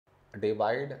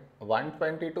divide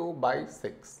 122 by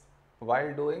 6.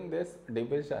 While doing this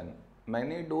division,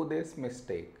 many do this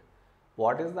mistake.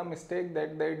 What is the mistake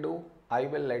that they do? I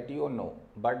will let you know.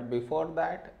 But before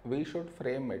that, we should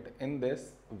frame it in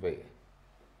this way.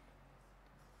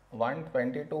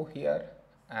 122 here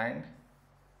and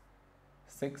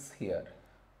 6 here.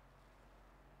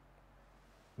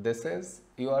 This is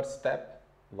your step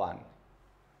 1.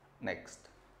 Next.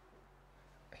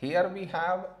 Here we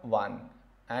have 1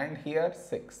 and here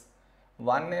 6.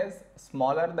 1 is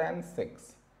smaller than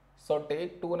 6. So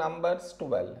take two numbers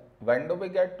 12. When do we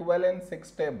get 12 in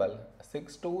 6 table?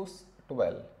 6 2's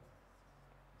 12.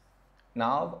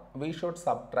 Now we should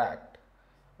subtract.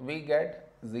 We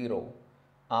get 0.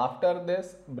 After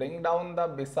this, bring down the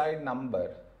beside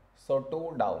number. So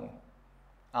 2 down.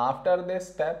 After this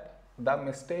step, the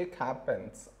mistake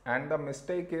happens, and the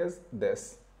mistake is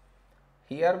this.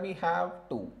 Here we have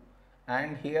 2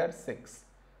 and here 6.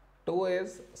 2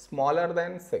 is smaller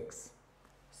than 6.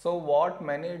 So what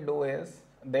many do is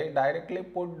they directly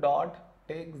put dot,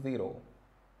 take 0,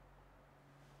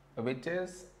 which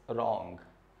is wrong.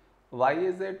 Why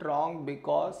is it wrong?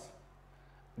 Because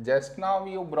just now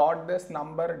you brought this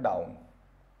number down,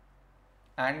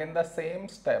 and in the same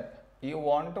step you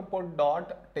want to put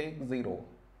dot, take 0,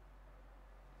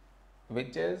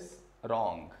 which is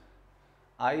wrong.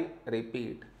 I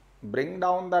repeat, bring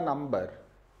down the number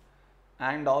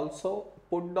and also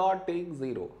put dot, take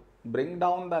 0. Bring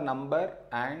down the number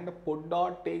and put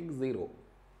dot, take 0.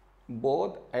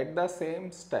 Both at the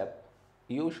same step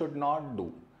you should not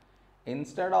do.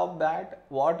 Instead of that,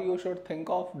 what you should think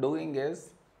of doing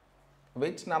is,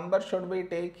 which number should we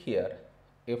take here?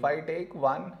 If I take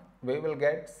 1, we will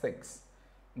get 6.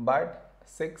 But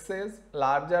 6 is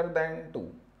larger than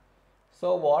 2.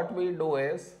 So what we do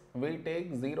is, we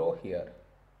take 0 here.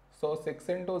 So 6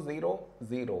 into 0,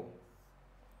 0.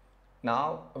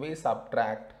 Now we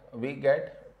subtract, we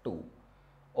get 2.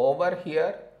 Over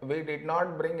here, we did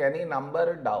not bring any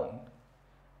number down,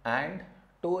 and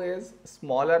 2 is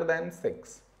smaller than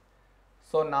 6.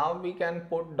 So now we can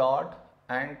put dot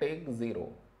and take 0.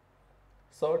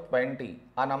 So 20.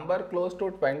 A number close to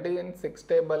 20 in 6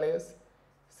 table is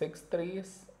 6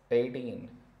 3's 18.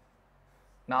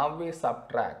 Now we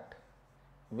subtract.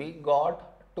 We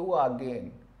got 2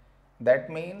 again. That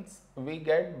means we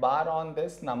get bar on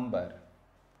this number.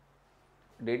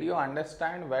 Did you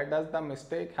understand where does the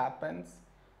mistake happens?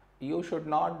 You should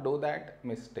not do that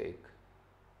mistake.